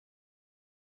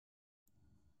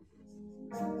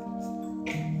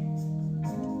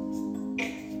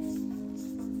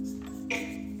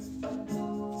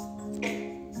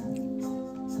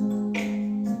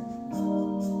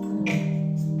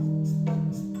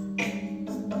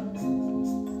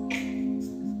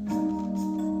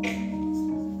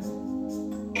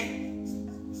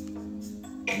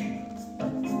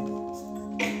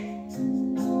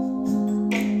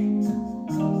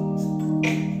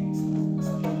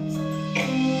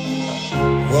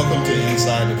Welcome to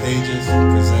Inside the Pages,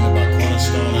 presented by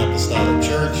Cornerstone Apostolic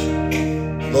Church,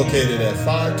 located at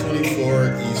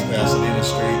 524 East Pasadena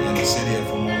Street in the city of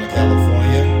Pomona,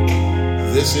 California.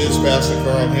 This is Pastor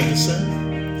Carl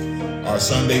Henderson. Our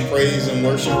Sunday praise and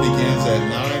worship begins at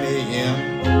 9 a.m.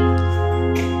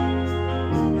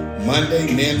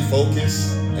 Monday, Men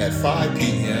Focus at 5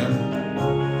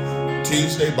 p.m.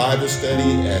 Tuesday, Bible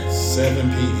study at 7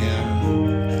 p.m.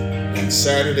 And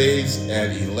Saturdays at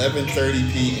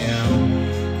 11:30 p.m.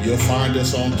 You'll find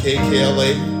us on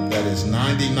KKLA, that is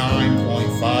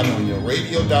 99.5 on your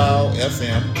radio dial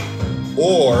FM,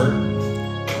 or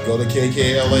go to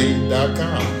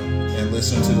kkla.com and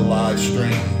listen to the live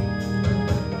stream.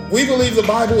 We believe the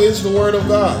Bible is the Word of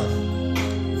God.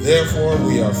 Therefore,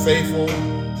 we are faithful,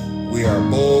 we are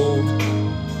bold,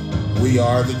 we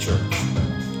are the church.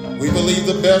 We believe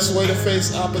the best way to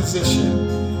face opposition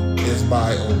is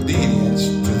by obedience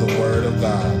to the Word of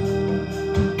God.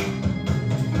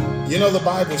 You know, the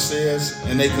Bible says,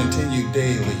 and they continued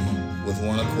daily with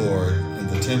one accord in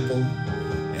the temple,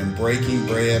 and breaking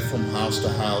bread from house to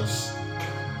house,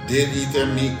 did eat their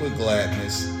meat with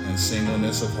gladness and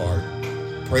singleness of heart,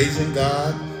 praising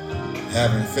God,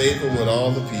 having favor with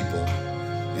all the people.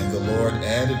 And the Lord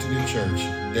added to the church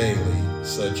daily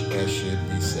such as should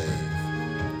be saved.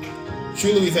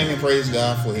 Truly we thank and praise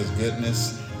God for His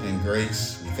goodness and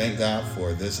grace. We thank God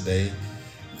for this day.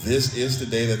 This is the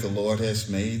day that the Lord has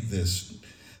made, this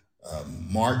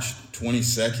March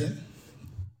 22nd,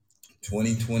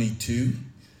 2022.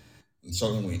 And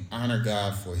certainly we honor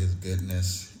God for His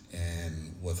goodness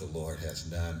and what the Lord has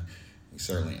done. We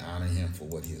certainly honor Him for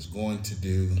what He is going to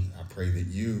do. I pray that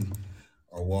you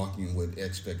are walking with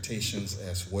expectations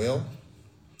as well.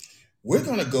 We're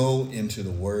going to go into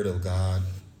the Word of God.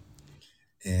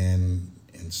 And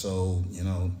so, you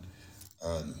know,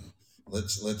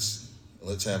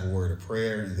 let's have a word of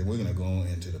prayer, and then we're going to go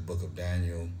into the book of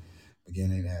Daniel,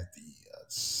 beginning at the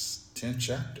 10th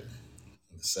chapter,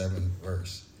 the 7th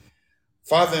verse.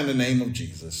 Father, in the name of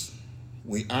Jesus,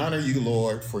 we honor you,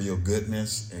 Lord, for your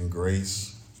goodness and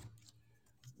grace.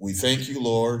 We thank you,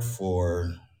 Lord,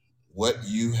 for what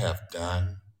you have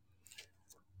done,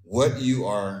 what you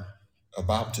are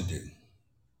about to do.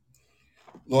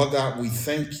 Lord God, we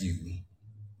thank you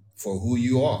for who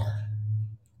you are.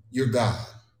 You're God.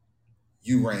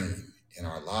 You reign in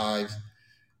our lives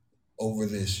over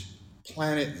this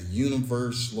planet, the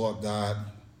universe, Lord God.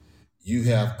 You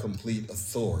have complete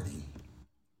authority,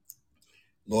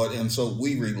 Lord. And so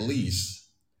we release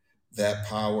that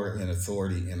power and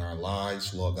authority in our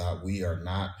lives, Lord God. We are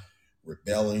not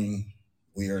rebelling.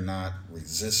 We are not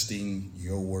resisting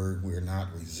your word. We are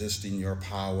not resisting your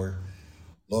power,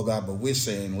 Lord God. But we're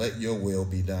saying, let your will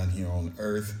be done here on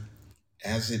earth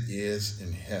as it is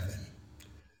in heaven.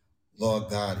 Lord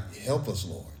God, help us,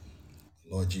 Lord.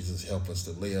 Lord Jesus, help us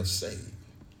to live saved.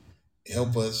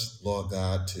 Help us, Lord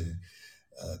God, to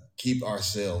keep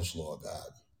ourselves, Lord God,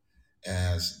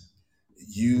 as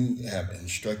you have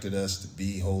instructed us to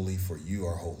be holy, for you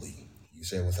are holy. You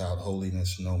say, without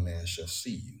holiness, no man shall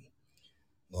see you,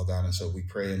 Lord God. And so we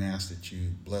pray and ask that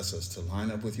you bless us to line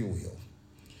up with your will,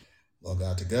 Lord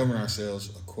God, to govern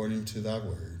ourselves according to thy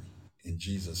word. In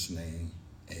Jesus' name,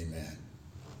 amen.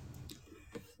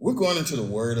 We're going into the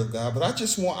Word of God, but I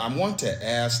want to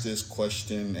ask this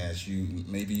question, as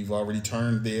maybe you've already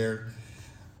turned there,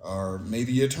 or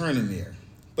maybe you're turning there.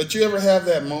 But you ever have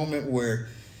that moment where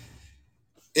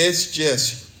it's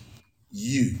just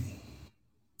you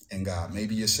and God?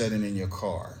 Maybe you're sitting in your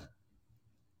car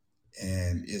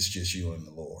and it's just you and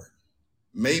the Lord.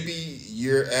 Maybe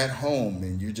you're at home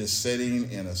and you're just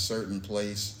sitting in a certain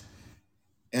place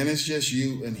and it's just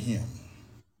you and Him.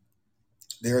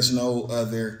 There's no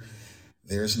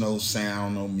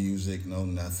sound, no music, no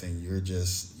nothing. You're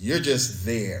just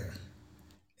there.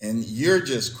 And you're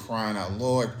just crying out,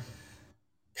 Lord,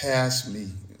 pass me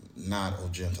not, O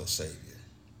gentle Savior,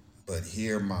 but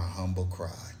hear my humble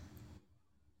cry.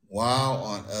 While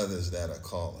on others that are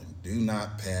calling, do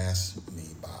not pass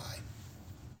me by.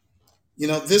 You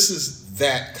know, this is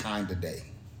that kind of day.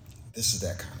 This is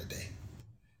that kind of day.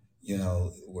 You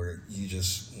know, where you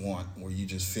just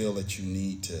feel that you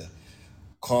need to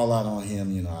call out on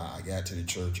him. I got to the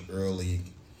church early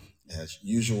as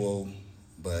usual,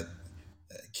 but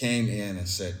came in and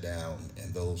sat down,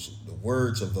 and the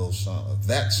words of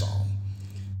that song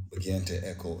began to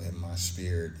echo in my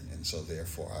spirit, and so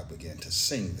therefore I began to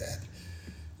sing that.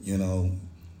 You know,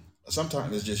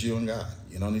 sometimes it's just you and God.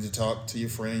 You don't need to talk to your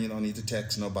friend. You don't need to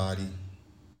text nobody.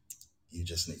 You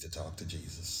just need to talk to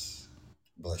Jesus.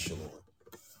 Bless you,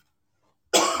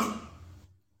 Lord.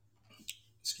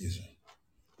 Excuse me.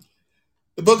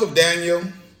 The book of Daniel,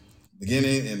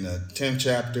 beginning in the 10th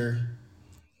chapter,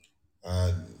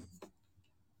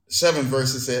 7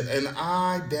 verses said, "And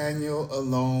I, Daniel,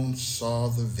 alone saw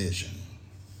the vision.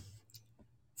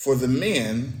 For the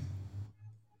men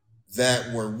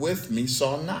that were with me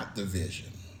saw not the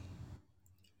vision.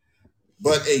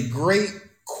 But a great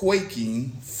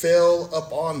quaking fell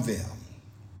upon them,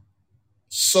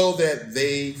 so that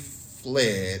they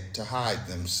fled to hide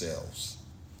themselves.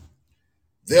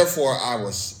 Therefore I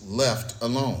was left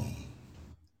alone,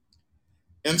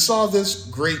 and saw this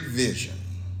great vision.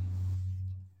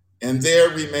 And there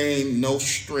remained no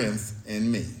strength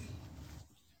in me,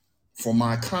 for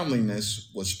my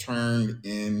comeliness was turned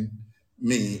in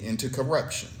me into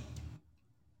corruption,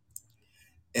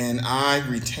 and I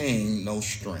retained no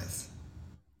strength.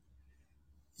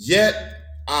 Yet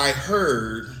I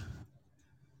heard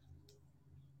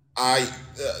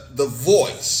the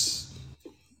voice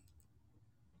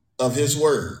of his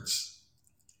words.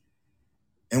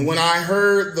 And when I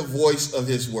heard the voice of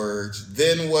his words,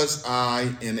 then was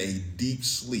I in a deep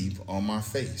sleep on my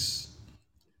face,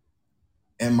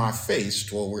 and my face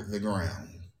toward the ground.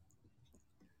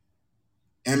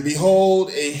 And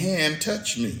behold, a hand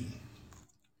touched me,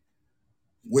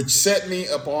 which set me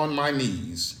upon my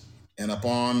knees and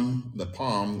upon the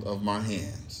palm of my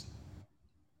hands.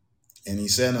 And he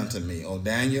said unto me, O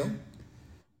Daniel,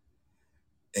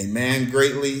 a man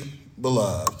greatly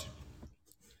beloved,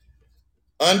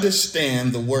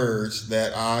 understand the words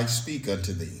that I speak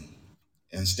unto thee,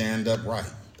 and stand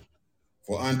upright,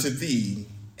 for unto thee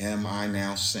am I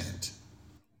now sent.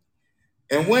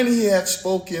 And when he had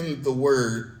spoken the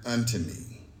word unto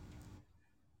me,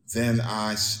 then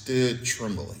I stood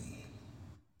trembling.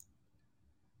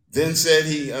 Then said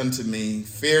he unto me,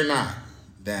 Fear not,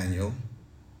 Daniel,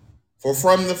 for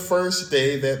from the first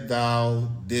day that thou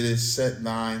didst set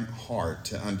thine heart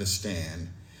to understand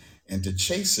and to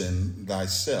chasten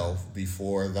thyself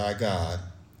before thy God,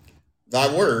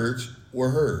 thy words were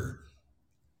heard,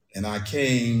 and I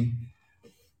came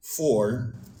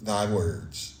for thy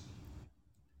words.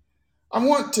 I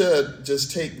want to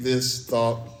just take this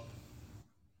thought.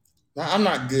 Now, I'm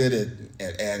not good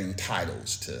at adding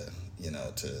titles to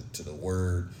the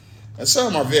word. And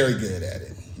some are very good at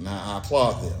it, and I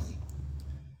applaud them.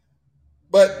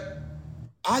 But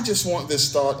I just want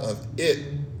this thought of it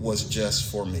was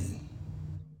just for me.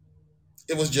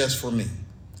 It was just for me.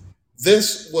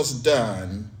 This was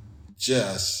done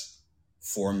just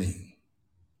for me.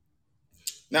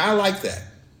 Now, I like that.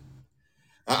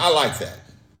 I like that.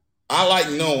 I like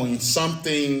knowing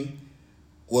something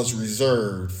was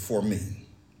reserved for me.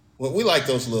 Well, we like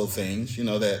those little things,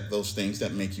 those things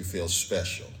that make you feel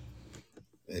special.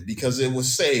 Because it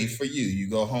was saved for you. You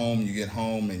get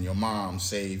home, and your mom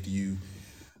saved you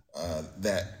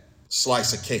that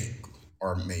slice of cake,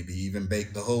 or maybe even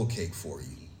baked the whole cake for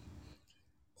you,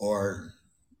 or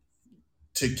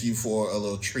took you for a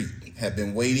little treat. Had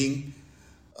been waiting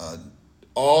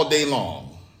all day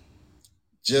long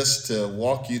just to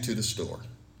walk you to the store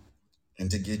and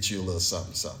to get you a little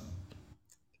something, something.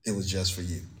 It was just for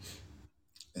you.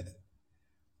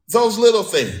 Those little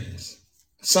things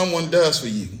someone does for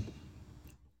you,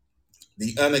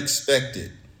 the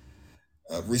unexpected,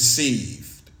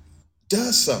 received,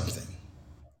 does something.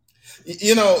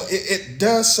 It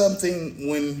does something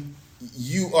when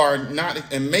you are not,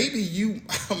 and maybe you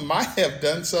might have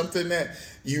done something that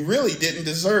you really didn't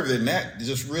deserve, and that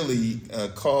just really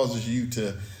causes you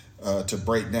to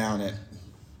break down it.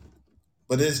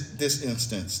 But this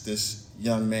instance, this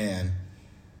young man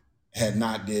had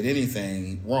not did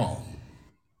anything wrong.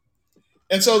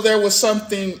 And so there was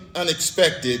something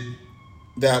unexpected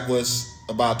that was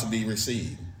about to be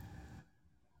received.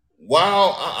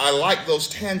 While I like those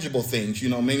tangible things,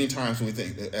 many times we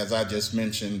think, as I just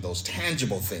mentioned, those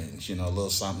tangible things, a little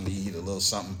something to eat, a little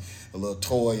something, a little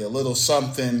toy, a little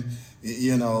something,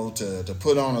 to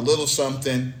put on a little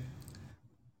something.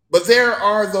 But there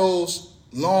are those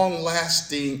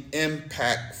long-lasting,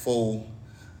 impactful,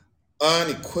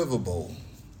 unequivocal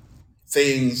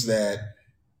things that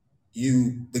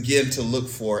you begin to look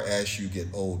for as you get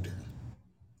older.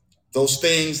 Those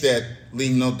things that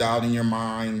leave no doubt in your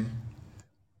mind,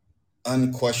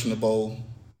 unquestionable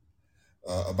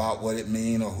about what it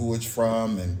means or who it's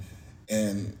from,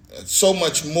 and so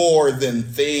much more than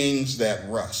things that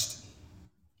rust,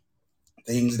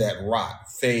 things that rot,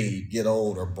 fade, get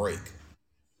old, or break.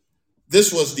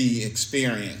 This was the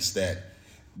experience that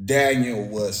Daniel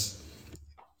was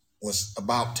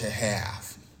about to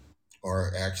have,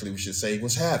 or actually we should say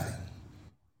was having.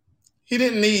 He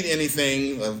didn't need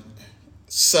anything of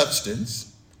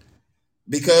substance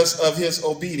because of his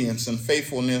obedience and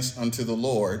faithfulness unto the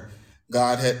Lord.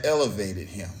 God had elevated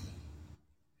him,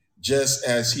 just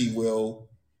as he will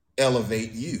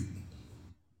elevate you.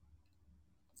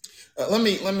 Let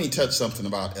me touch something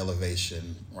about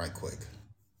elevation right quick.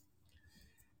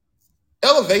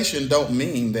 Elevation don't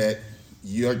mean that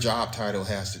your job title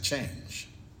has to change.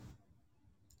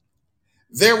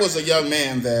 There was a young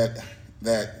man that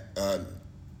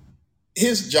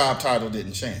his job title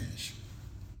didn't change,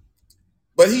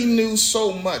 but he knew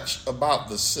so much about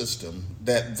the system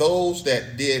that those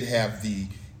that did have the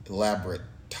elaborate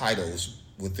titles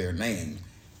with their name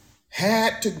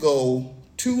had to go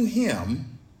to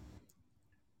him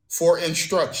for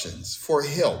instructions, for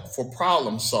help, for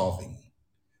problem solving,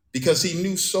 because he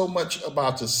knew so much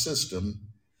about the system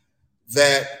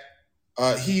that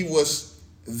he was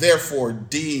therefore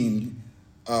deemed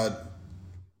uh,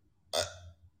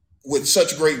 with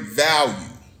such great value.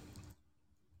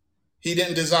 He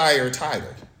didn't desire a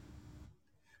title,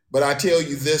 but I tell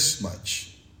you this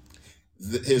much: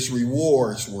 his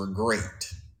rewards were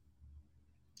great.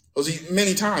 Because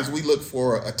many times we look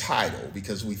for a title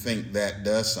because we think that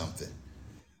does something.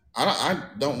 I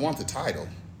don't want the title.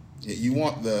 You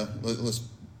want let's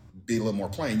be a little more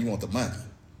plain. You want the money.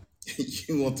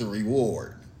 You want the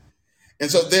reward.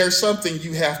 And so there's something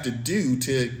you have to do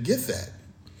to get that.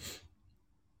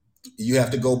 You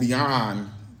have to go beyond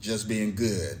just being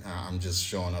good. I'm just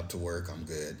showing up to work. I'm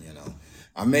good.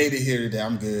 I made it here today.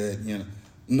 I'm good.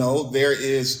 No, there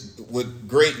is with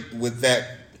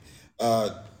that.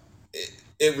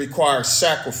 It requires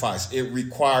sacrifice. It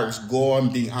requires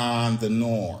going beyond the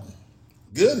norm.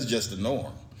 Good is just the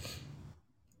norm.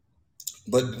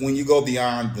 But when you go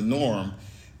beyond the norm,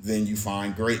 then you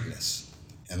find greatness.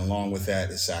 And along with that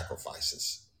is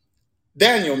sacrifices.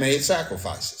 Daniel made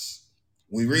sacrifices.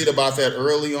 We read about that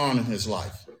early on in his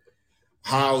life,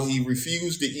 how he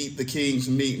refused to eat the king's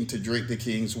meat and to drink the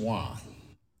king's wine.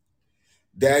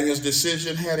 Daniel's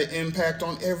decision had an impact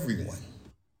on everyone.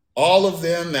 All of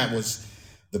them, that was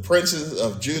the princes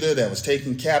of Judah that was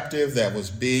taken captive, that was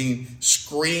being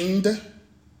screened.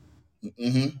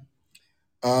 Mhm.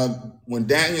 When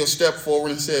Daniel stepped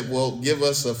forward and said, well, give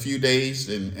us a few days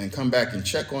and come back and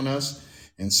check on us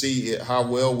and see how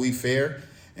well we fare.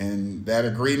 And that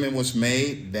agreement was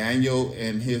made. Daniel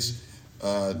and his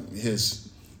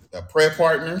prayer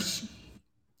partners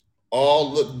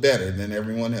all looked better than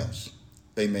everyone else.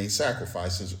 They made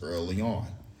sacrifices early on.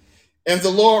 And the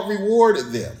Lord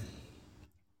rewarded them.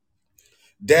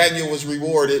 Daniel was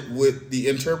rewarded with the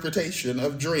interpretation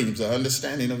of dreams, the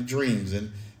understanding of dreams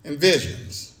and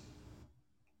visions.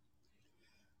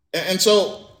 And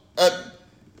so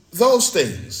those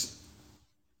things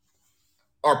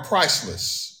are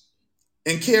priceless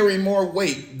and carry more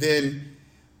weight than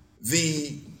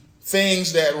the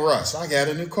things that rust. I got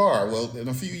a new car. Well, in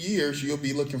a few years, you'll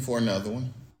be looking for another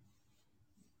one.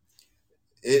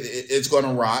 It's going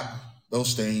to rot,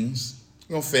 those things. It's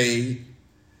going to fade.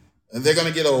 And they're going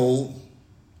to get old.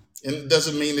 And it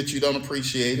doesn't mean that you don't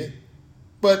appreciate it,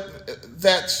 but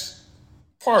that's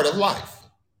part of life.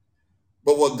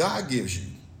 But what God gives you,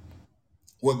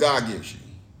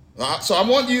 So I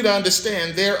want you to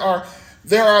understand there are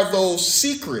those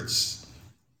secrets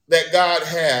that God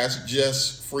has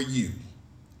just for you.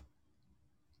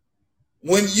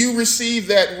 When you receive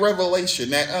that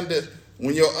revelation,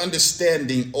 when your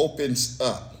understanding opens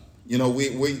up,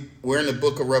 we're in the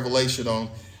book of Revelation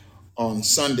on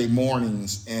Sunday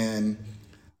mornings, and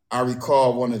I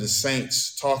recall one of the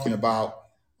saints talking about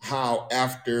how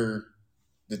after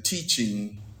the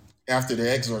teaching, after the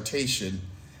exhortation,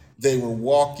 they were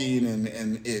walking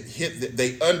and it hit,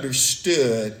 they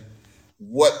understood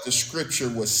what the scripture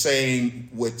was saying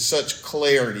with such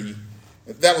clarity.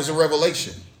 That was a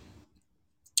revelation.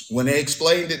 When they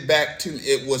explained it back to me,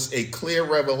 it was a clear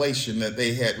revelation that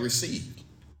they had received,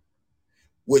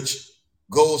 which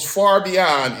goes far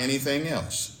beyond anything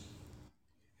else.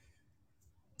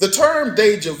 The term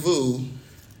deja vu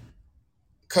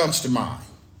comes to mind.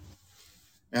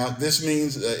 Now, this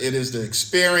means it is the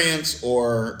experience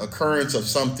or occurrence of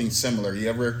something similar. You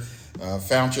ever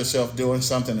found yourself doing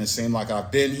something that seemed like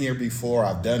I've been here before,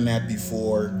 I've done that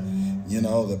before?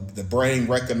 The brain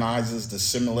recognizes the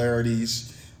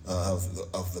similarities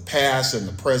of the past and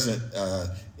the present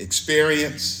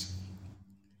experience.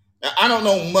 Now, I don't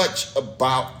know much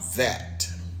about that,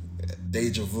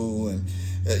 deja vu, and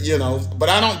but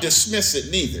I don't dismiss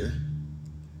it neither.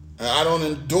 I don't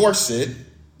endorse it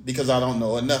because I don't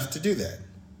know enough to do that.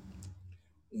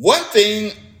 One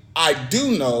thing I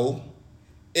do know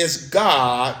is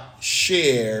God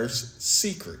shares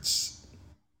secrets.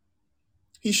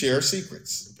 He shares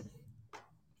secrets.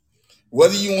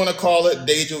 Whether you want to call it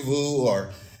deja vu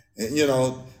or,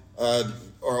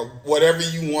 or whatever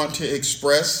you want to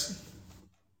express,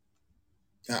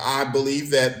 I believe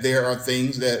that there are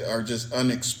things that are just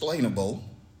unexplainable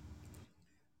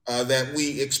that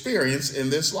we experience in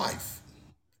this life.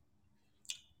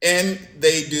 And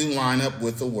they do line up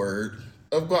with the word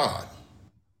of God.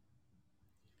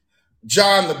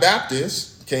 John the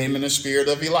Baptist came in the spirit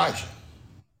of Elijah.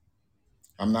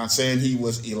 I'm not saying he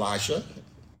was Elisha,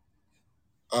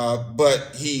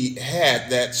 but he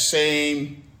had that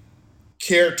same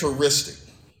characteristic.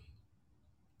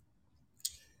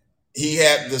 He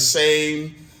had the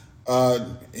same,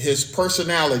 his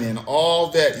personality, and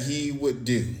all that he would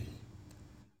do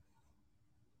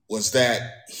was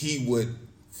that he would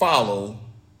follow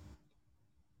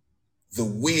the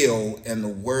will and the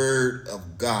word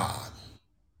of God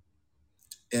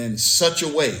in such a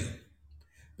way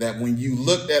that when you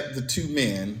looked at the two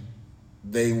men,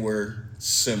 they were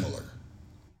similar.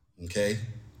 Okay?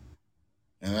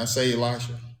 And I say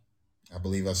Elisha. I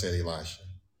believe I said Elisha.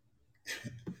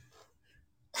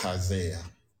 Isaiah.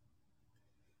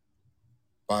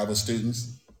 Bible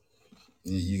students,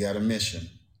 you got a mission.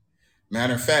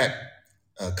 Matter of fact,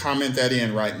 comment that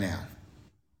in right now.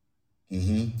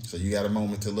 So you got a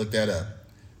moment to look that up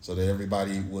so that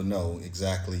everybody will know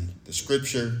exactly the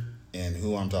scripture and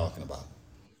who I'm talking about.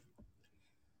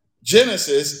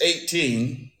 Genesis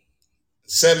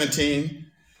 18:17,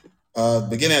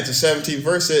 beginning at the 17th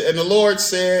verse, and the Lord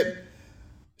said,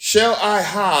 shall I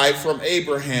hide from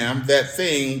Abraham that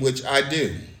thing which I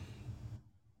do?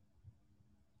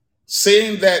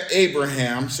 Seeing that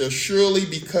Abraham shall surely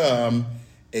become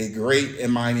a great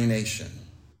and mighty nation.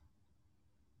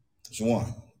 That's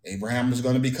one. Abraham is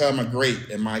going to become a great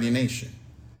and mighty nation.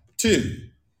 Two,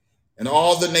 and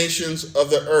all the nations of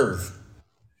the earth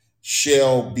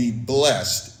shall be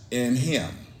blessed in him.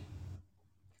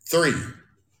 Three,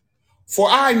 for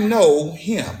I know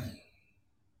him.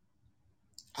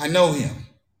 I know him.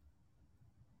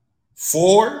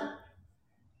 Four,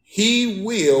 he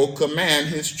will command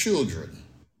his children.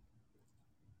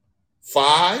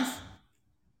 5,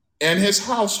 and his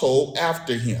household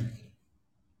after him.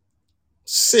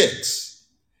 6,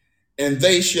 and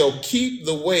they shall keep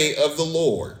the way of the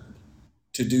Lord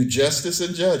to do justice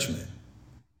and judgment,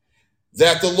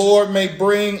 that the Lord may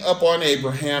bring upon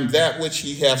Abraham that which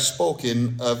he hath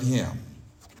spoken of him.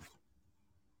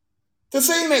 The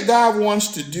thing that God wants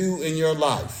to do in your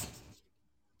life,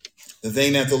 the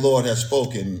thing that the Lord has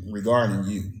spoken regarding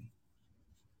you.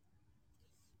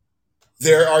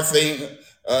 There are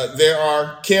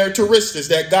characteristics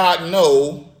that God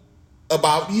knows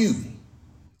about you,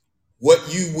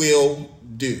 what you will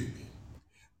do,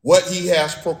 what he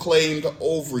has proclaimed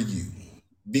over you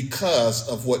because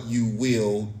of what you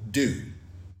will do.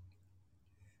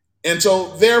 And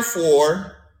so,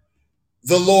 therefore,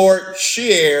 the Lord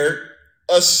shared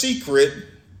a secret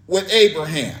with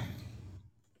Abraham.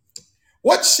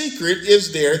 What secret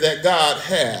is there that God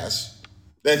has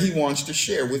that he wants to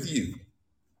share with you?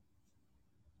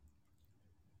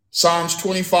 Psalms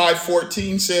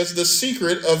 25:14 says, the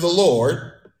secret of the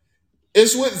Lord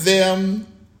is with them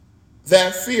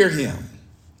that fear him,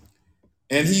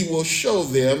 and he will show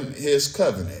them his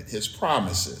covenant, his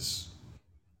promises,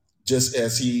 just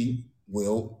as he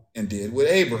will and did with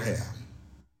Abraham.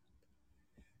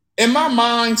 In my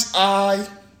mind's eye,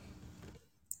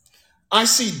 I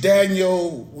see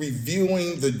Daniel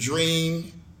reviewing the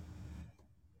dream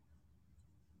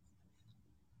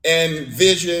and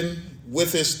vision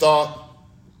with his thought.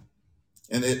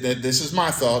 And this is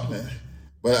my thought,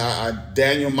 but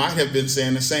Daniel might have been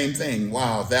saying the same thing.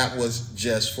 Wow, that was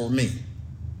just for me.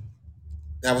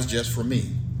 That was just for me.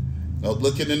 Now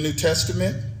look in the New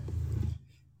Testament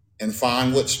and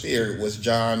find what spirit was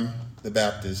John the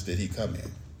Baptist did he come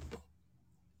in.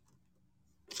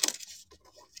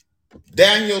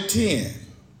 Daniel 10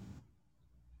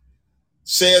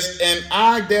 says, and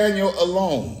I, Daniel,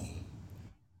 alone.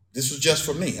 This was just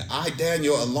for me. I,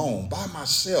 Daniel, alone, by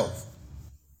myself.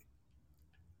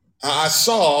 I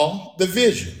saw the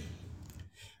vision.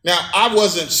 Now, I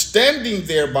wasn't standing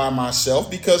there by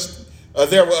myself because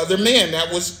there were other men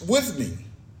that was with me.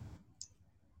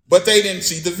 But they didn't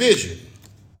see the vision.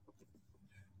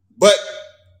 But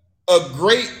a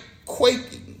great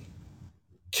quaking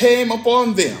came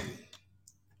upon them.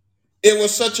 It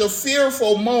was such a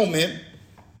fearful moment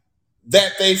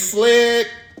that they fled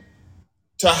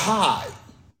to hide.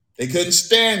 They couldn't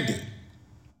stand it.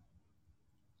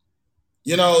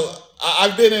 You know,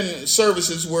 I've been in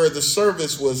services where the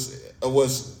service was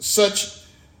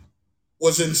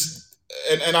in,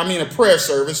 and I mean a prayer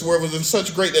service where it was in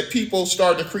such great that people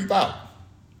started to creep out.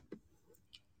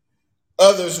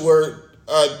 Others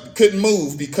couldn't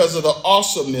move because of the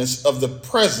awesomeness of the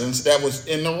presence that was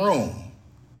in the room,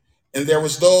 and there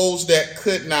was those that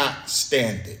could not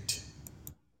stand it.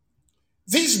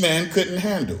 These men couldn't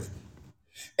handle it.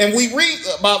 And we read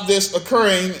about this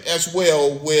occurring as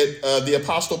well with the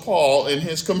Apostle Paul and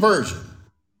his conversion.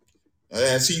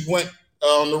 As he went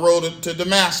on the road to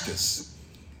Damascus,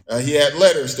 he had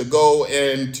letters to go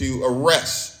and to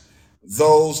arrest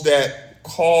those that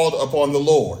called upon the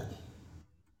Lord.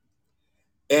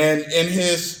 And in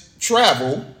his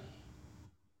travel,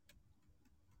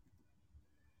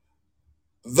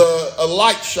 a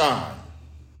light shined,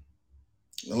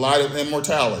 the light of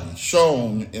immortality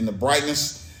shone in the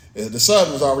brightness. The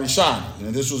sun was already shining,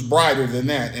 and this was brighter than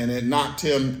that, and it knocked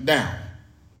him down.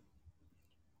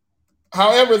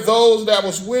 However, those that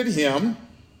was with him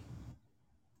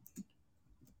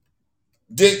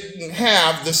didn't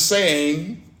have the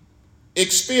same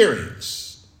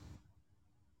experience.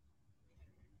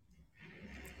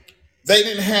 They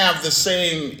didn't have the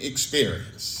same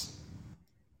experience.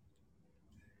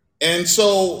 And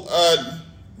so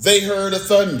they heard a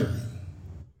thundering.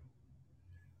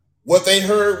 What they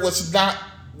heard was not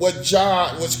what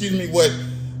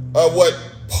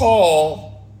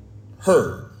Paul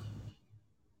heard.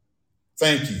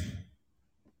 Thank you.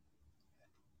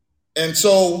 And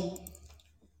so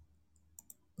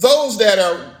those that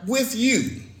are with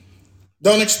you,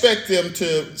 don't expect them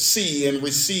to see and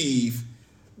receive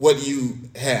what you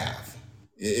have.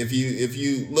 If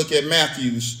you look at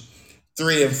Matthew's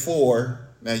 3 and 4,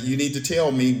 now you need to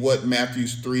tell me what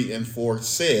Matthew's 3 and 4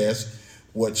 says,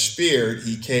 what spirit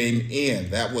he came in.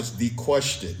 That was the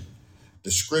question.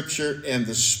 The scripture and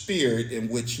the spirit in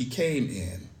which he came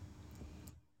in.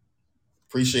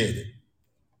 Appreciate it.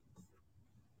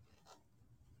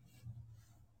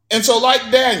 And so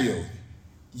like Daniel,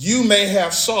 you may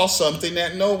have saw something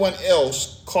that no one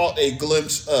else caught a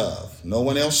glimpse of. No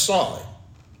one else saw it.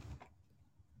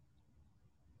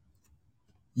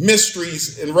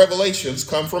 Mysteries and revelations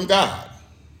come from God.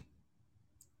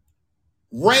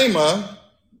 Rhema,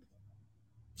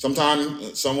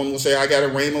 sometimes someone will say, I got a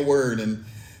Rhema word,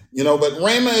 but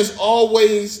Rhema is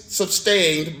always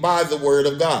sustained by the word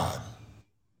of God.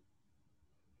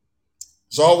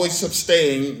 It's always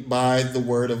sustained by the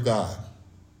word of God.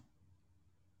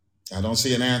 I don't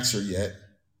see an answer yet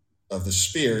of the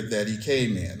spirit that he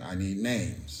came in. I need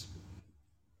names.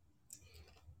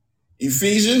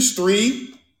 Ephesians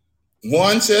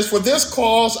 3:1 says, for this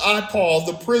cause I, Paul,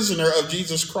 the prisoner of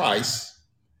Jesus Christ,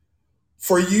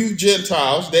 for you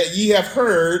Gentiles, that ye have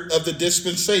heard of the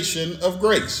dispensation of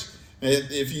grace. And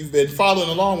if you've been following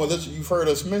along with us, you've heard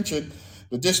us mention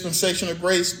the dispensation of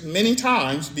grace many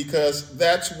times, because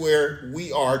that's where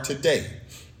we are today.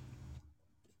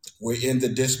 We're in the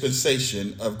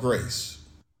dispensation of grace,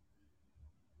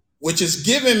 which is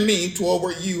given me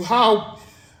toward you, how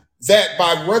that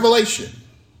by revelation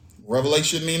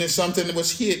meaning something that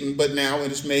was hidden, but now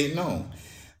it is made known.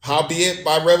 Howbeit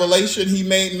by revelation he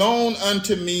made known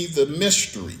unto me the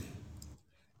mystery,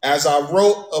 as I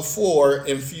wrote afore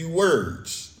in few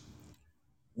words,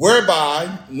 whereby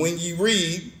when ye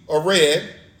read,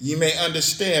 ye may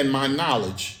understand my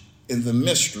knowledge in the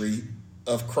mystery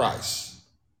of Christ.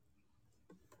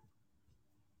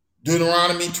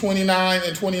 Deuteronomy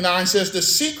 29:29 says, the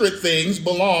secret things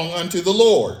belong unto the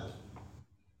Lord,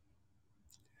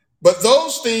 but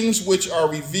those things which are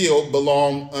revealed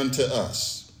belong unto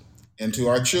us and to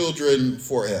our children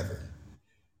forever,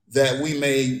 that we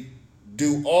may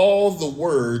do all the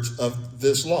words of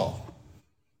this law.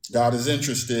 God is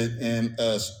interested in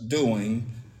us doing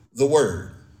the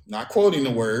word, not quoting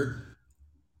the word.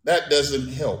 That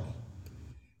doesn't help.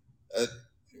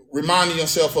 Reminding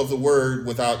yourself of the word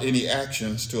without any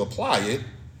actions to apply it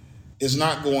is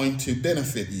not going to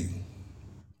benefit you.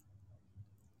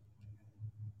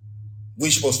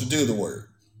 We're supposed to do the word,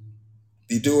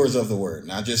 be doers of the word,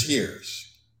 not just hearers.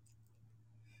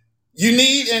 You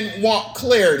need and want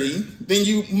clarity, then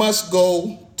you must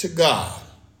go to God.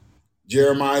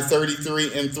 Jeremiah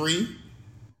 33:3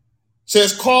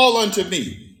 says, call unto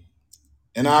me,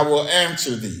 and I will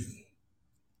answer thee,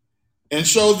 and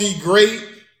show thee great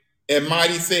and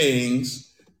mighty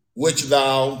things which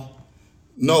thou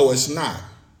No, it's not.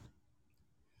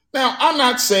 Now, I'm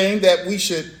not saying that we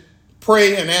should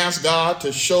pray and ask God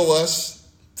to show us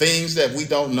things that we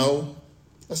don't know.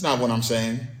 That's not what I'm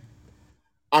saying.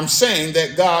 I'm saying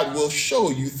that God will show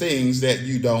you things that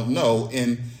you don't know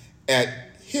and at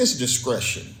his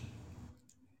discretion.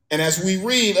 And as we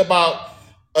read about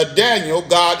Daniel,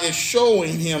 God is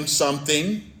showing him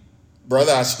something.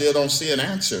 Brother, I still don't see an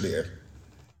answer there.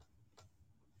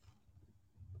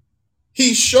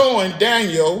 He's showing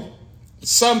Daniel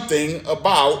something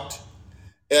about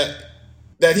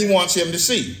that he wants him to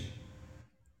see.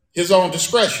 His own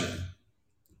discretion.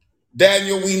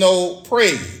 Daniel, we know,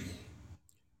 prayed.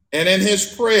 And in his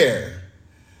prayer,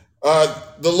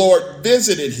 the Lord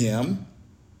visited him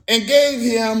and gave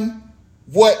him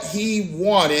what he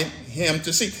wanted him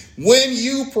to see. When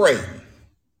you pray,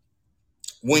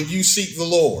 when you seek the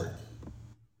Lord,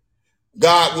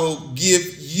 God will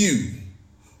give you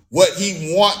what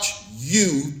he wants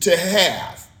you to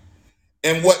have.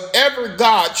 And whatever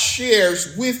God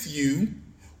shares with you,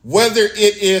 whether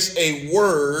it is a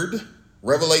word,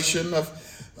 revelation of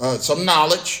some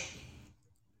knowledge,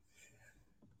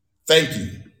 thank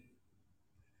you,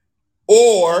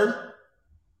 or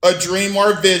a dream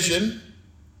or a vision,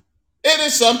 it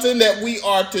is something that we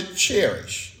are to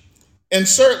cherish and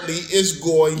certainly is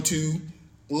going to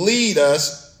lead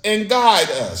us and guide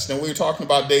us. Now, we were talking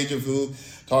about deja vu,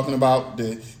 talking about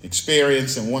the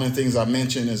experience, and one of the things I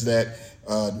mentioned is that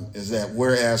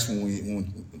whereas when we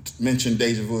mention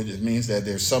deja vu, it means that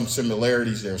there's some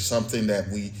similarities, there's something that's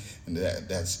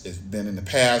been in the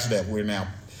past that we're now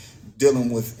dealing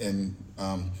with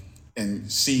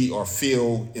and see or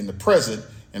feel in the present.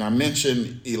 And I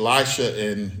mentioned Elisha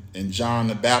and John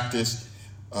the Baptist,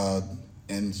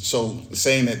 and so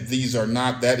saying that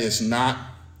that is not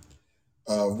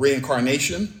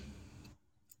reincarnation,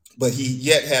 but he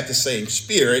yet had the same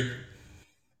spirit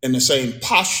and the same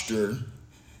posture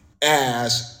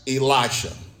as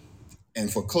Elisha.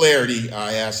 And for clarity,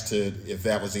 I asked if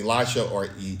that was Elisha or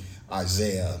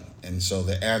Isaiah, and so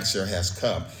the answer has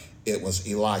come. It was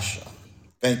Elisha.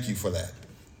 Thank you for that.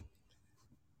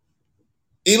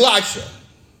 Elisha.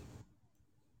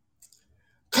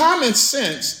 Common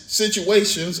sense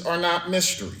situations are not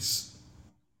mysteries.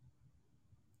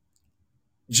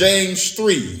 James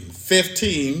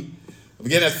 3:15,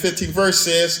 begin at 15 verse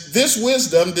says, "This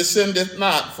wisdom descendeth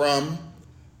not from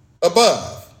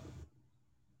above,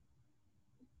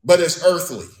 but is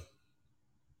earthly,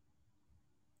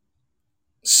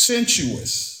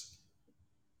 sensuous,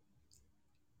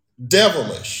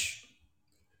 devilish.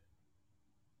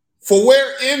 For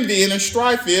where envy and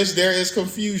strife is, there is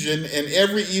confusion and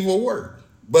every evil work.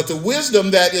 But the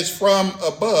wisdom that is from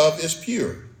above is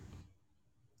pure,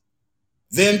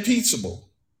 then peaceable,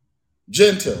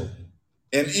 gentle,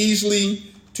 and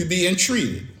easily to be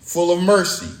entreated, full of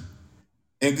mercy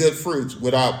and good fruits,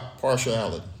 without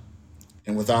partiality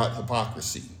and without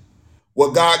hypocrisy."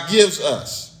 What God gives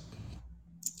us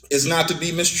is not to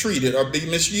be mistreated or be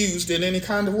misused in any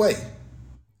kind of way.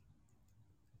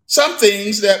 Some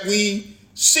things that we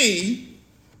see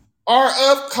are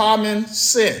of common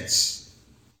sense.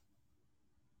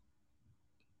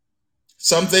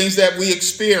 Some things that we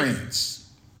experience,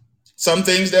 some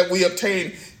things that we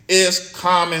obtain is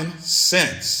common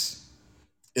sense.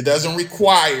 It doesn't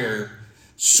require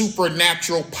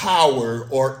supernatural power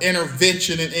or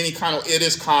intervention in any kind of, it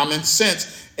is common sense.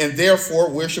 And therefore,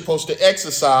 we're supposed to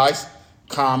exercise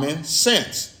common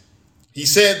sense. He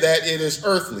said that it is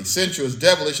earthly, sensuous,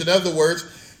 devilish. In other words,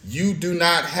 you do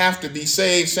not have to be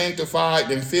saved,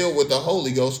 sanctified, and filled with the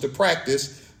Holy Ghost to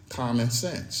practice common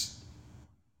sense.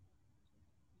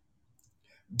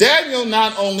 Daniel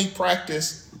not only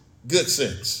practiced good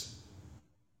sense,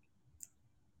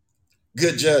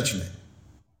 good judgment.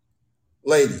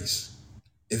 Ladies,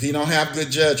 if you don't have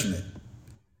good judgment,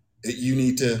 you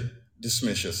need to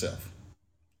dismiss yourself.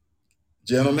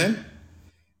 Gentlemen,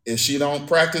 if she don't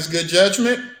practice good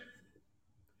judgment,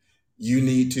 you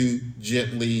need to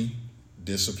gently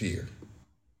disappear.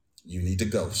 You need to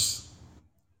ghost.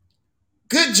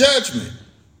 Good judgment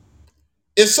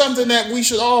is something that we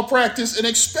should all practice, and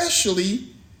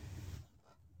especially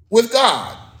with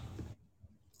God.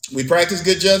 We practice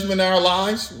good judgment in our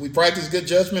lives. We practice good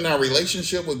judgment in our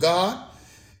relationship with God.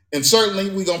 And certainly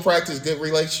we're going to practice good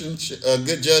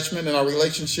judgment in our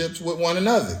relationships with one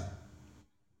another.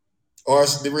 Or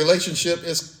the relationship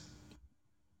is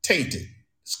tainted,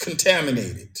 it's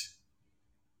contaminated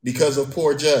because of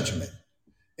poor judgment.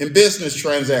 In business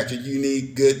transactions, you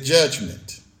need good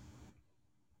judgment.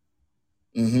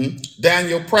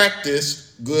 Daniel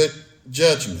practiced good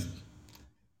judgment,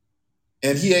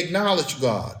 and he acknowledged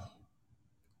God.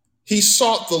 He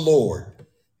sought the Lord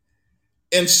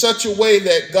in such a way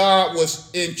that God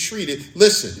was entreated.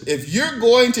 Listen, if you're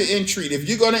going to entreat, if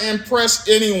you're going to impress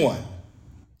anyone,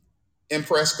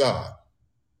 impress God.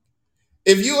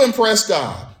 If you impress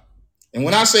God, and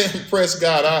when I say impress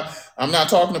God, I'm not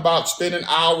talking about spending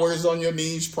hours on your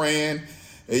knees praying.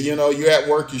 You know, you're at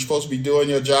work, you're supposed to be doing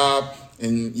your job,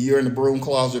 and you're in the broom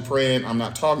closet praying. I'm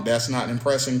not talking, that's not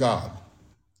impressing God.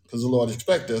 Because the Lord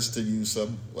expects us to use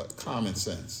some common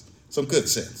sense, some good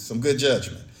sense, some good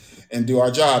judgment, and do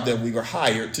our job that we were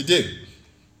hired to do.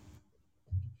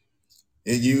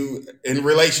 And you in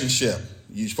relationship,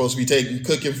 you're supposed to be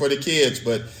cooking for the kids,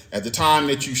 but at the time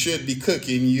that you should be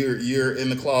cooking, you're in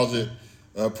the closet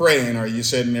praying, or you're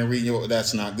sitting there reading.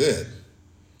 That's not good,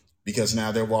 because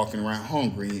now they're walking around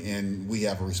hungry, and we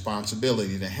have a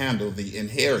responsibility to handle the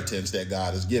inheritance that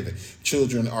God has given.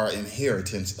 Children are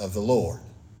inheritance of the Lord.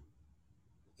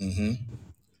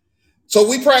 So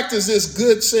we practice this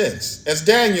good sense, as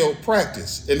Daniel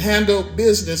practiced, and handled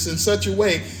business in such a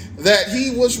way that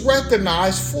he was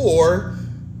recognized for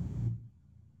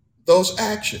those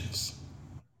actions.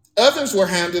 Others were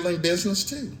handling business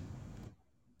too,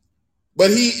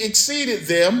 but he exceeded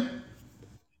them.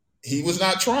 He was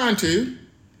not trying to.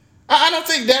 I don't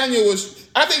think Daniel was,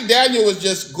 I think Daniel was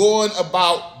just going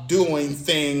about doing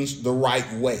things the right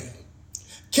way.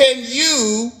 Can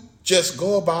you just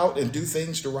go about and do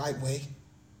things the right way?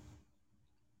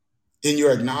 In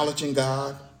your acknowledging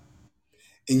God,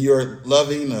 in your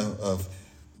loving of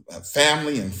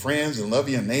family and friends, and love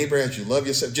your neighbor as you love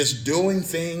yourself, just doing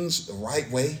things the right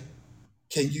way.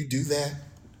 Can you do that?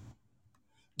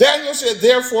 Daniel said,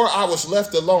 therefore I was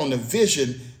left alone. The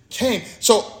vision came.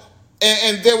 So,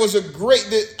 and there was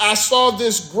I saw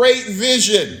this great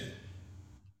vision.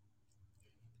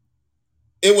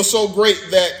 It was so great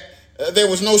that there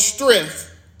was no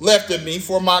strength left in me,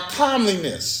 for my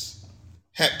comeliness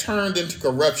had turned into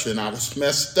corruption. I was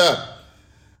messed up.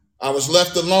 I was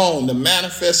left alone. The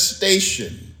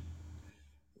manifestation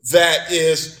that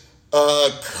is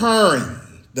occurring,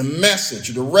 the message,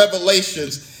 the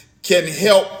revelations can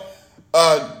help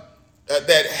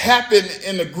that happen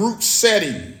in a group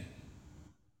setting.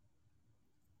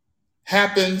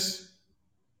 Happens,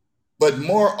 but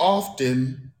more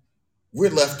often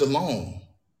we're left alone.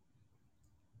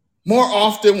 More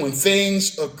often when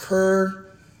things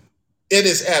occur, it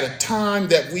is at a time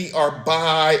that we are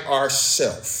by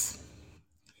ourselves.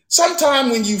 Sometime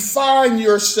when you find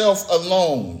yourself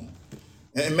alone,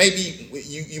 and maybe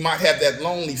you might have that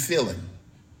lonely feeling.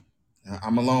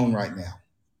 I'm alone right now.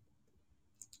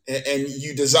 And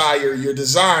you're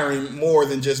desiring more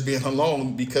than just being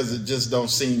alone, because it just don't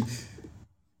seem,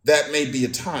 that may be a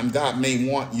time God may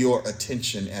want your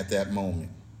attention at that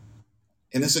moment.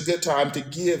 And it's a good time to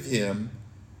give him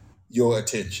your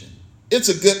attention. It's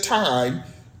a good time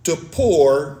to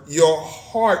pour your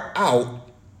heart out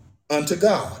unto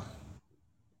God.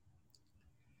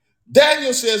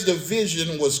 Daniel says the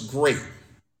vision was great.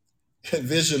 The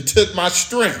vision took my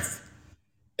strength,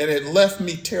 and it left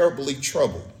me terribly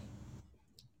troubled.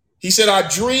 He said, I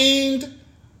dreamed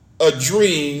a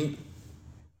dream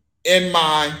in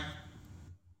my,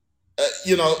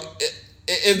 in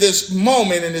this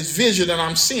moment, in this vision that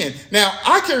I'm seeing. Now,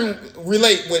 I can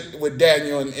relate with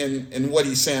Daniel and what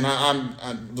he's saying.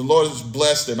 The Lord is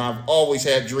blessed, and I've always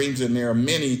had dreams, and there are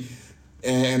many,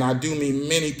 and I do mean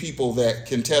many people that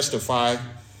can testify,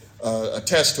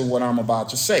 attest to what I'm about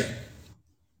to say.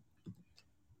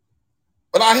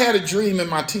 But I had a dream in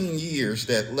my teen years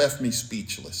that left me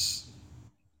speechless.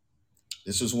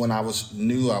 This was when I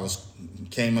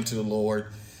came unto the Lord,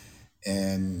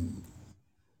 and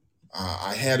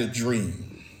I had a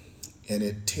dream, and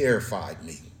it terrified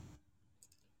me.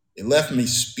 It left me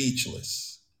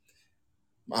speechless.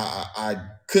 I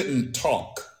couldn't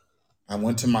talk. I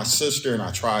went to my sister and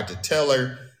I tried to tell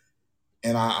her,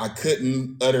 and I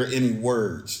couldn't utter any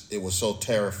words. It was so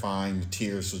terrifying. The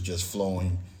tears were just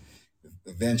flowing.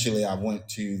 Eventually, I went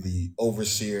to the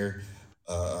overseer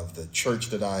of the church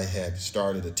that I had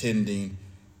started attending,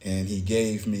 and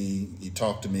he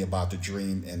talked to me about the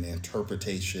dream and the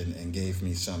interpretation, and gave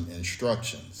me some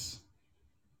instructions.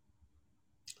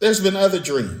 There's been other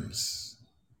dreams.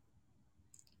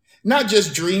 Not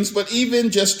just dreams, but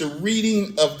even just the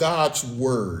reading of God's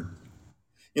word.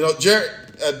 You know,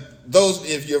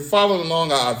 if you're following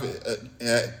along, I've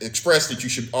expressed that you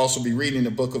should also be reading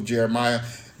the book of Jeremiah.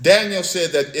 Daniel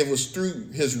said that it was through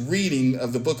his reading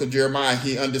of the book of Jeremiah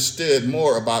he understood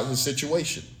more about his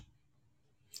situation,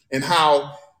 and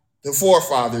how the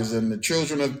forefathers and the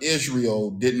children of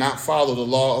Israel did not follow the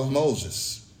law of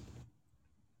Moses.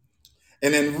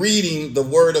 And in reading the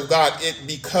word of God, it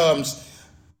becomes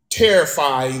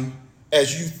terrifying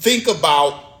as you think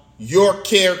about your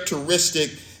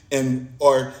characteristic and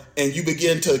you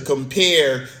begin to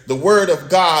compare. The word of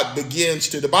God begins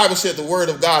to, the Bible said the word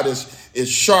of God is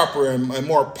sharper and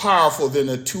more powerful than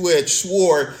a two-edged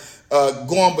sword,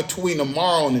 going between the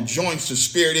marrow and the joints, the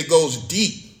spirit. It goes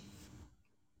deep,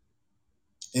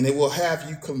 and it will have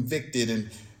you convicted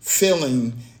and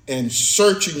feeling and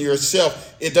searching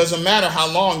yourself. It doesn't matter how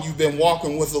long you've been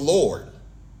walking with the Lord.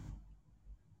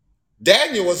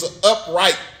 Daniel was an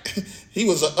upright, he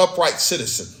was an upright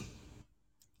citizen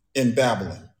in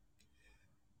Babylon.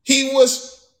 He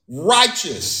was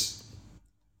righteous.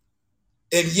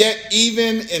 And yet,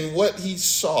 even in what he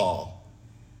saw,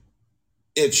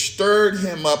 it stirred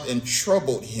him up and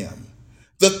troubled him.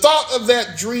 The thought of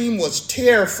that dream was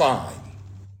terrifying.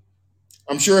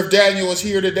 I'm sure if Daniel was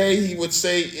here today, he would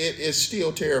say it is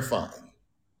still terrifying.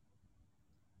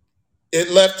 It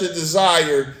left a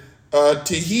desire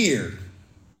to hear.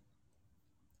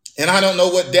 And I don't know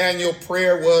what Daniel's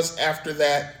prayer was after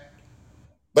that,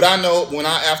 but I know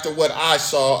after what I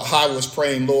saw, I was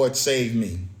praying, Lord, save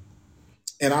me.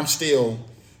 And I'm still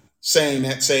saying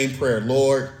that same prayer,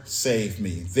 Lord, save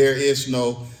me. There is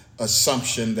no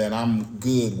assumption that I'm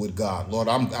good with God. Lord,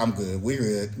 I'm good.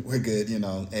 We're good.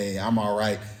 Hey, I'm all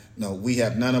right. No,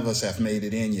 none of us have made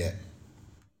it in yet.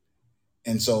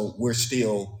 And so we're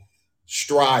still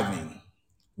striving.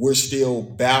 We're still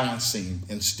balancing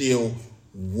and still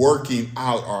working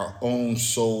out our own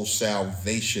soul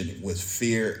salvation with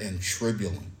fear and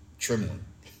trembling.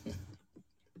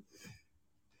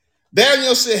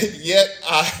 Daniel said, yet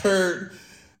I heard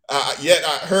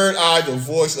the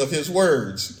voice of his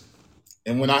words.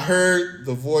 And when I heard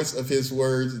the voice of his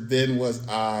words, then was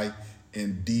I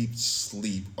in deep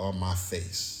sleep on my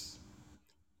face,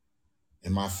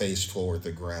 and my face toward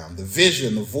the ground. The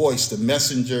vision, the voice, the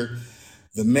messenger,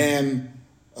 the man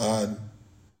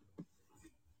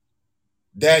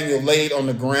Daniel laid on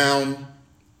the ground,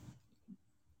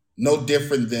 no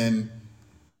different than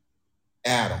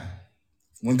Adam.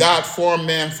 When God formed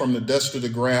man from the dust of the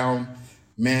ground,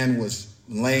 man was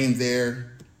laying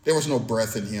there. There was no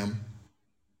breath in him.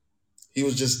 He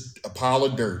was just a pile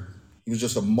of dirt. He was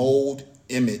just a mold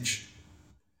image,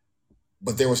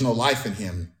 but there was no life in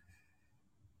him.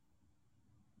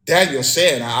 Daniel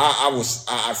said,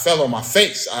 I fell on my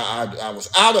face. I was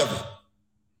out of it.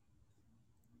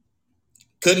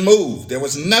 Couldn't move. There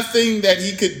was nothing that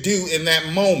he could do in that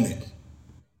moment.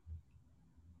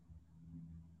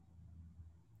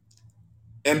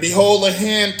 And behold, a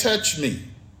hand touched me,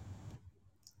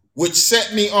 which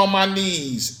set me on my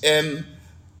knees, and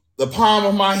the palm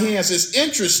of my hands. Is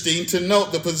interesting to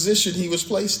note the position he was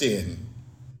placed in.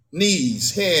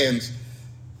 Knees, hands,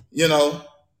 you know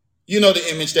the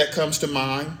image that comes to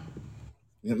mind.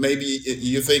 Maybe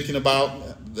you're thinking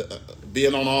about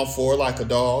being on all four like a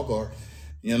dog, or,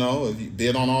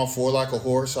 being on all four like a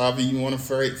horse, however you want to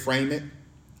frame it.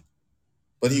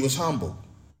 But he was humble.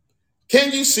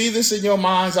 Can you see this in your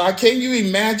mind's eye? Can you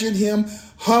imagine him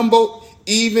humble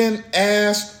even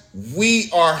as we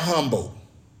are humble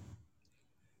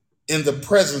in the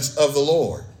presence of the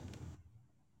Lord?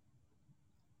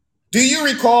 Do you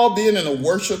recall being in a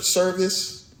worship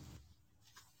service,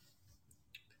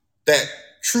 that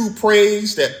true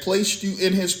praise that placed you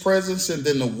in his presence, and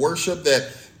then the worship that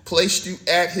placed you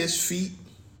at his feet?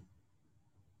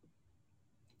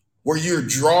 Where you're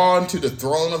drawn to the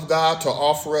throne of God to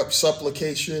offer up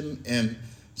supplication and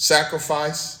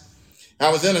sacrifice. I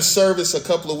was in a service a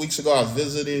couple of weeks ago. I was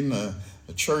visiting a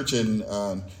church and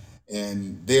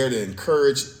there to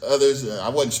encourage others. I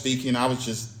wasn't speaking. I was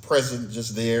just present,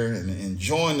 just there and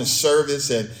enjoying the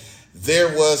service. And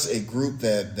there was a group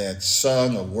that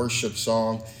sung a worship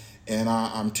song. And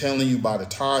I'm telling you, by the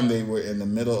time they were in the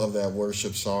middle of that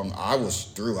worship song, I was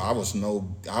through. I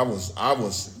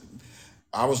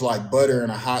was like butter in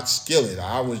a hot skillet.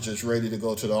 I was just ready to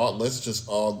go to the altar.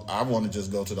 I want to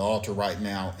just go to the altar right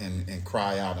now and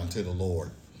cry out unto the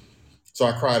Lord. So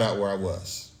I cried out where I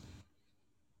was.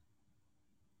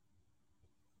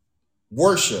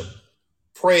 Worship,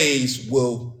 praise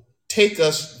will take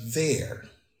us there.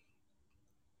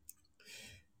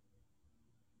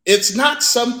 It's not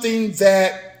something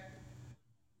that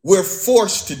we're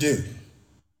forced to do,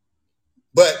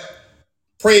 but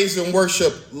praise and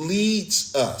worship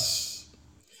leads us.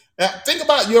 Now, think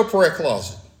about your prayer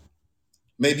closet.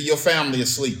 Maybe your family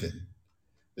is sleeping.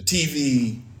 The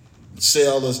TV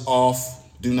cell is off,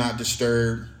 do not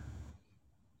disturb.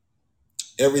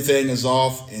 Everything is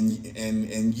off,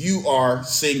 and you are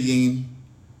singing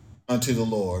unto the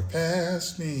Lord.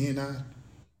 Pass me not,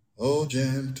 Oh,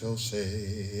 gentle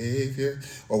Savior,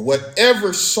 or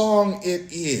whatever song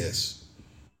it is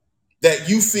that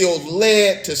you feel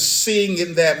led to sing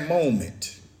in that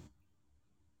moment.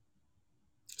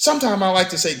 Sometimes I like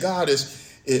to say God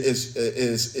is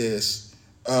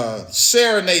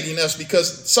serenading us,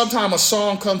 because sometimes a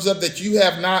song comes up that you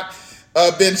have not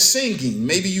been singing.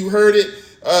 Maybe you heard it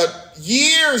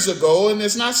years ago, and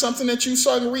it's not something that you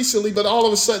sung recently, but all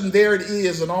of a sudden there it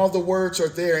is, and all the words are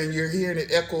there, and you're hearing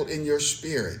it echoed in your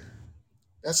spirit.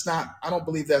 I don't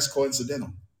believe that's coincidental.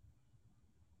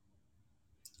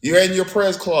 You're in your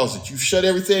prayer closet. You shut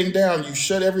everything down. You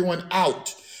shut everyone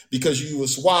out because you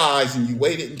was wise and you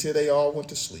waited until they all went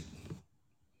to sleep.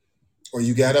 Or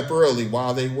you got up early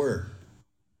while they were,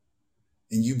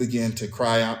 and you began to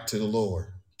cry out to the Lord,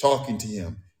 talking to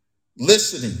him,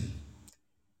 listening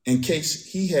in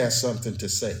case he has something to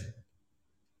say.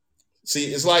 See,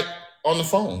 it's like on the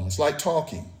phone. It's like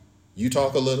talking. You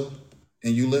talk a little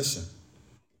and you listen.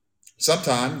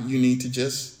 Sometimes you need to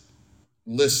just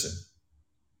listen.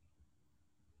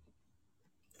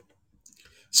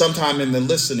 Sometime in the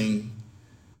listening,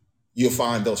 you'll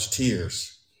find those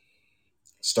tears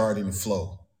starting to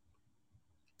flow,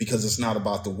 because it's not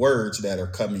about the words that are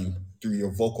coming through your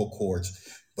vocal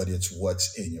cords, but it's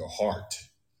what's in your heart.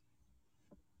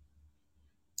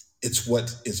 It's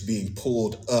what is being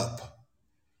pulled up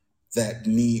that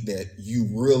you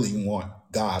really want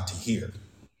God to hear.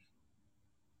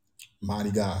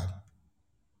 Mighty God.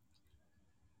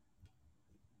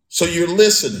 So you're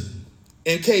listening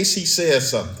in case he says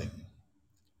something.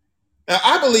 Now,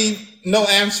 I believe no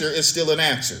answer is still an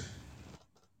answer.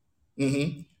 Well,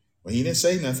 he didn't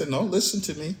say nothing. No, listen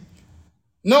to me.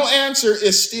 No answer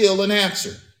is still an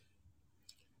answer.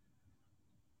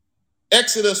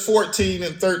 Exodus 14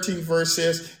 and 13 verse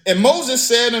says, and Moses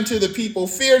said unto the people,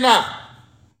 fear not,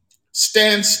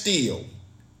 stand still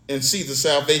and see the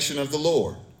salvation of the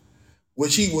Lord,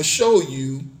 which he will show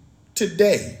you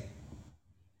today.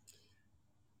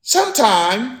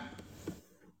 Sometime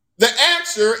the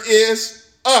answer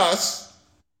is us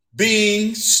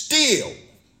being still.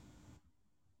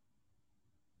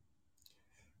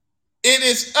 It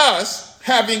is us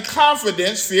having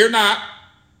confidence, fear not,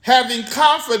 having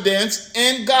confidence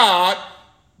in God,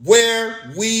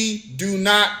 where we do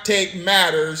not take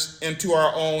matters into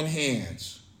our own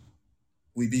hands.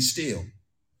 We be still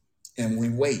and we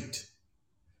wait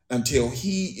until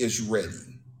he is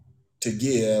ready to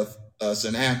give us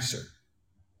an answer.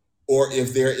 Or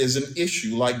if there is an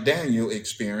issue like Daniel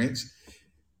experienced,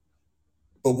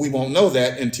 but we won't know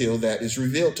that until that is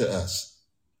revealed to us.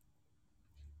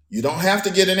 You don't have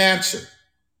to get an answer.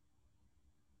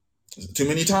 Too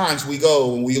many times we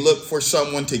go and we look for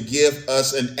someone to give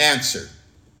us an answer.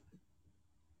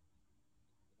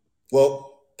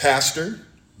 Well, pastor,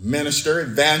 minister,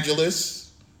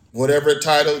 evangelist, whatever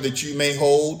title that you may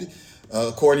hold,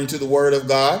 according to the word of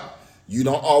God, you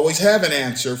don't always have an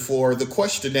answer for the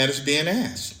question that is being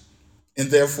asked. And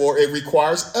therefore, it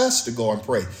requires us to go and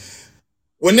pray.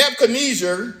 When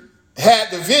Nebuchadnezzar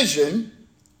had the vision,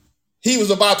 he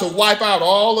was about to wipe out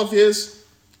all of his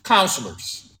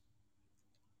counselors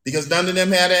because none of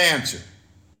them had an answer.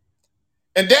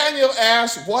 And Daniel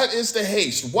asked, what is the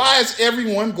haste? Why is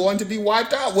everyone going to be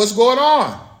wiped out? What's going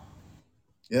on?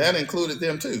 Yeah, that included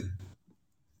them too.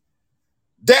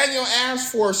 Daniel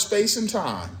asked for space and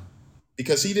time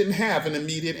because he didn't have an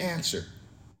immediate answer,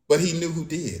 but he knew who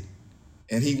did.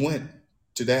 And he went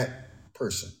to that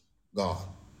person, God,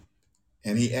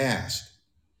 and he asked,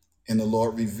 and the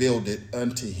Lord revealed it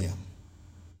unto him.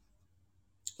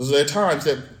 So there are times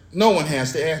that no one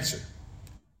has the answer.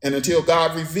 And until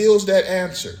God reveals that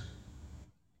answer,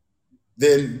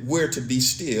 then we're to be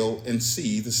still and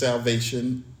see the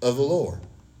salvation of the Lord.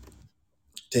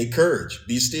 Take courage,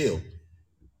 be still.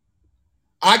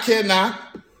 I cannot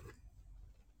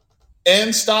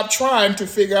and stop trying to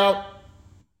figure out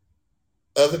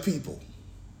other people.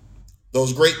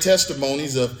 Those great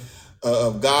testimonies of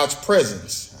God's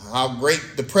presence, how great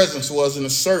the presence was in the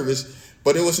service,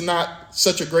 but it was not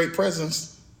such a great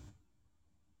presence.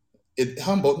 It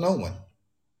humbled no one.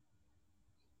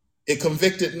 It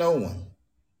convicted no one.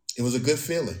 It was a good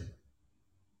feeling.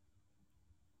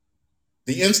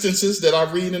 The instances that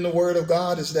I read in the Word of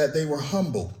God is that they were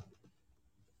humble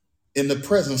in the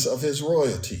presence of his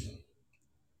royalty.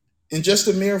 And just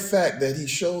the mere fact that he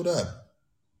showed up.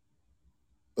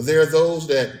 But there are those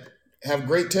that have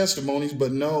great testimonies,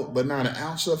 but not an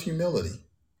ounce of humility.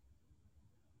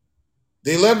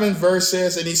 The 11th verse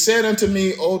says, and he said unto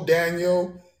me, O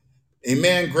Daniel, a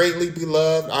man greatly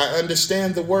beloved, I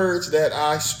understand the words that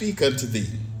I speak unto thee,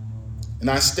 and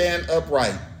I stand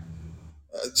upright.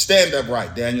 Stand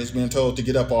upright. Daniel's been told to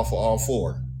get up off of all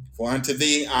four. For unto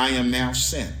thee I am now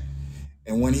sent.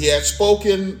 And when he had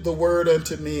spoken the word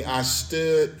unto me, I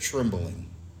stood trembling.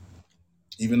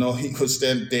 Even though he was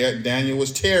there, Daniel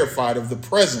was terrified of the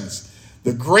presence.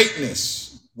 The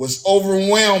greatness was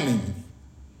overwhelming.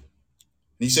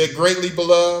 He said, greatly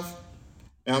beloved.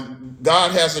 Now,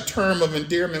 God has a term of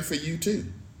endearment for you too.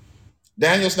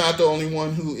 Daniel's not the only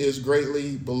one who is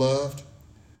greatly beloved.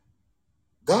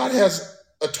 God has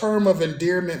a term of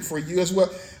endearment for you as well.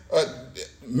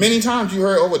 Many times you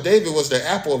heard, oh, well, David was the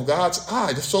apple of God's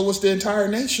eye. So was the entire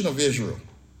nation of Israel.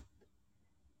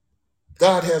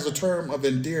 God has a term of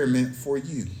endearment for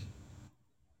you.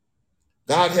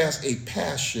 God has a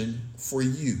passion for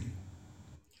you.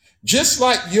 Just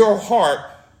like your heart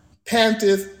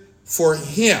panteth for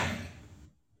him.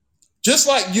 Just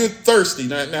like you're thirsty.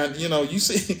 Now you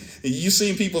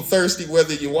seen people thirsty,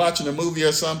 whether you're watching a movie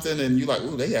or something, and you're like,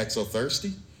 ooh, they act so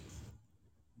thirsty.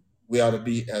 We ought to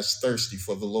be as thirsty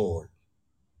for the Lord,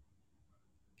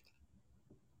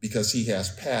 because he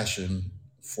has passion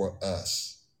for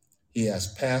us. He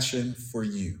has passion for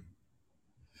you.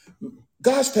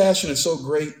 God's passion is so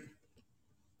great.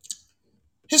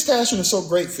 His passion is so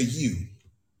great for you.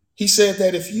 He said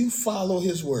that if you follow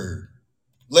his word,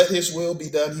 let his will be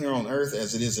done here on earth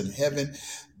as it is in heaven.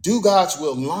 Do God's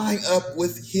will, line up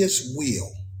with his will.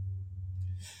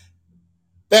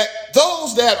 That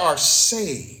those that are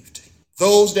saved,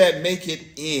 those that make it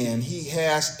in, he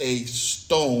has a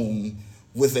stone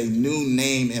with a new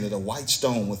name in it, a white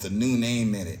stone with a new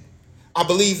name in it. I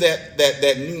believe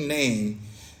that new name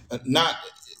not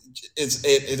it's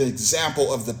an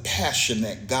example of the passion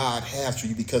that God has for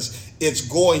you, because it's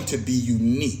going to be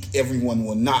unique. Everyone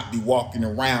will not be walking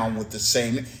around with the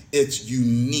same. It's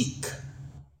unique.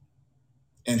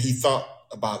 And he thought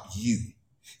about you.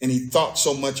 And he thought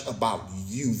so much about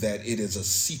you that it is a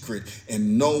secret,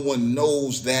 and no one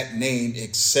knows that name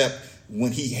except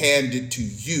when he handed it to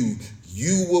you.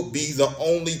 You will be the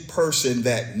only person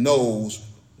that knows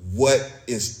what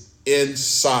is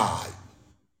inside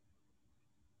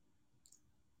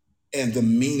and the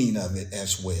meaning of it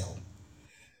as well.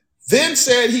 Then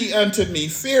said he unto me,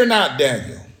 fear not,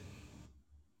 Daniel,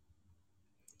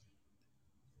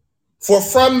 for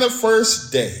from the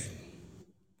first day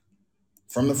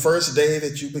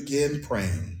that you begin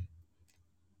praying,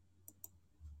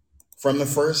 from the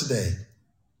first day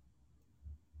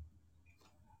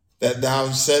that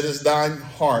thou settest thine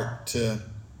heart to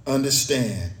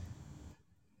understand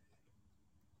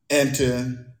and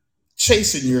to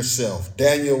chasten yourself.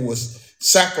 Daniel was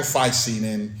sacrificing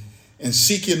and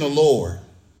seeking the Lord,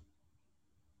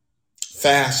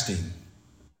 fasting,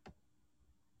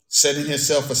 setting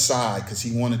himself aside because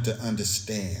he wanted to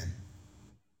understand.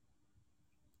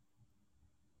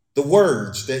 The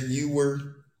words that you were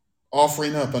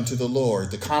offering up unto the Lord,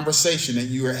 the conversation that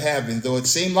you were having, though it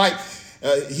seemed like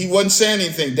he wasn't saying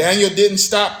anything. Daniel didn't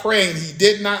stop praying. He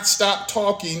did not stop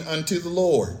talking unto the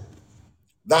Lord.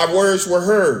 Thy words were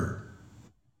heard,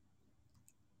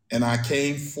 and I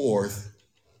came forth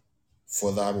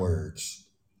for thy words.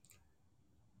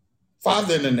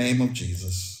 Father, in the name of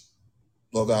Jesus,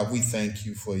 Lord God, we thank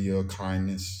you for your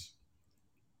kindness.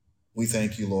 We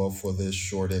thank you, Lord, for this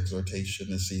short exhortation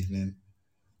this evening.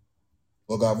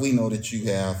 Lord God, we know that you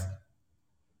have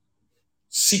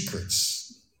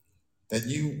secrets that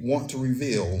you want to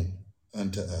reveal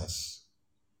unto us.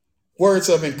 Words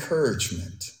of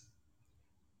encouragement,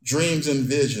 dreams and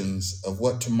visions of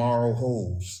what tomorrow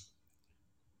holds.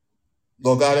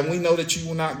 Lord God, and we know that you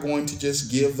are not going to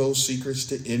just give those secrets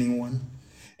to anyone.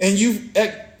 And you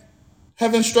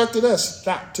have instructed us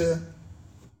not to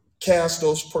cast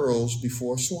those pearls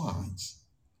before swines.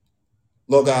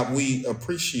 Lord God, we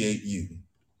appreciate you.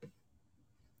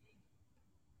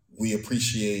 We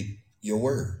appreciate your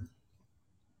word.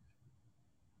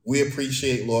 We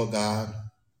appreciate, Lord God,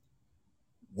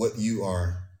 what you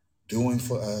are doing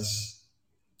for us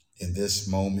in this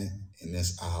moment, in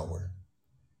this hour.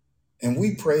 And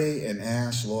we pray and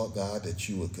ask, Lord God, that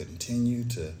you would continue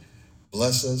to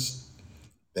bless us,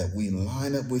 that we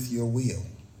line up with your will.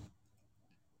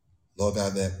 Lord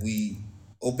God, that we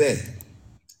obey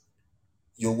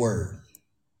your word,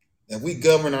 that we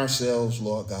govern ourselves,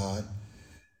 Lord God,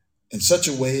 in such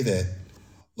a way that,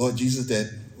 Lord Jesus,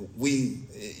 that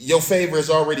your favor is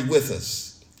already with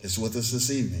us. It's with us this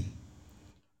evening.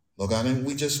 Lord God, and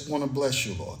we just want to bless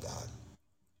you, Lord God.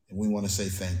 And we want to say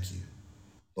thank you.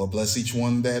 Lord, bless each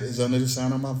one that is under the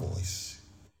sound of my voice.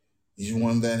 Each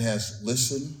one that has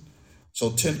listened so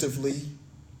attentively,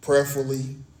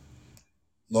 prayerfully,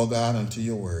 Lord God, unto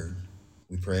your word.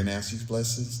 We pray and ask these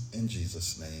blessings in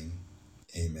Jesus' name.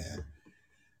 Amen.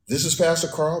 This is Pastor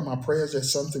Carl. My prayer is that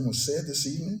something was said this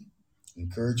evening.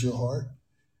 Encourage your heart.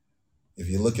 If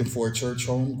you're looking for a church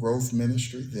home growth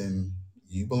ministry, then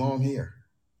you belong here.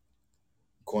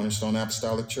 Cornerstone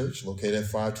Apostolic Church, located at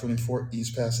 524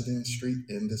 East Pasadena Street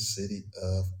in the city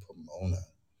of Pomona.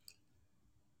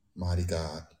 Mighty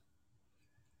God.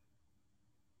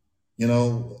 You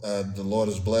know, the Lord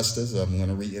has blessed us. I'm going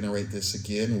to reiterate this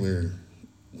again.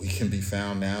 We can be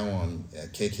found now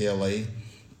at KKLA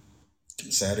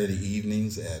Saturday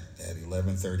evenings at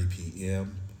 11:30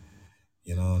 p.m.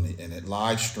 You know, and it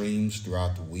live streams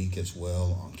throughout the week as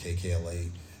well on kkla.com,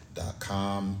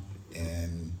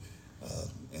 and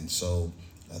so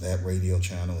that radio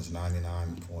channel is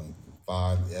 99.5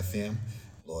 FM.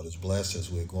 Lord is blessed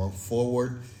as we're going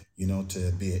forward, you know,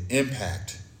 to be an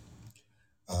impact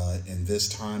in this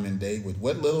time and day with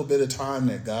what little bit of time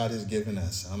that God has given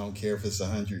us. I don't care if it's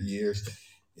 100 years,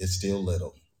 it's still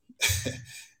little.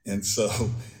 And so,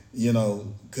 you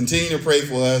know, continue to pray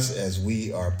for us as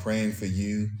we are praying for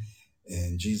you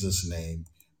in Jesus' name.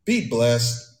 Be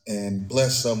blessed and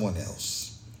bless someone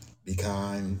else. Be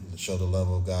kind, show the love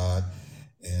of God.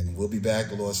 And we'll be back,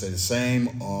 the Lord said the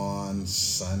same, on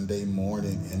Sunday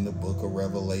morning in the book of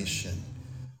Revelation.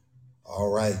 All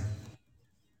right.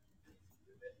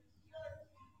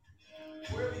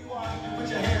 Wherever you are, you put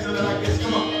your hands on it like this.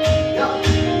 Come on. Yeah.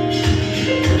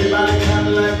 Everybody kind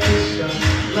of like this, y'all.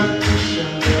 Like this,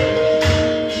 y'all.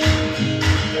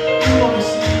 We want to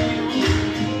see you.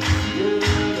 Yeah.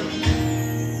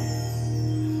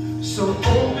 So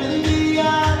open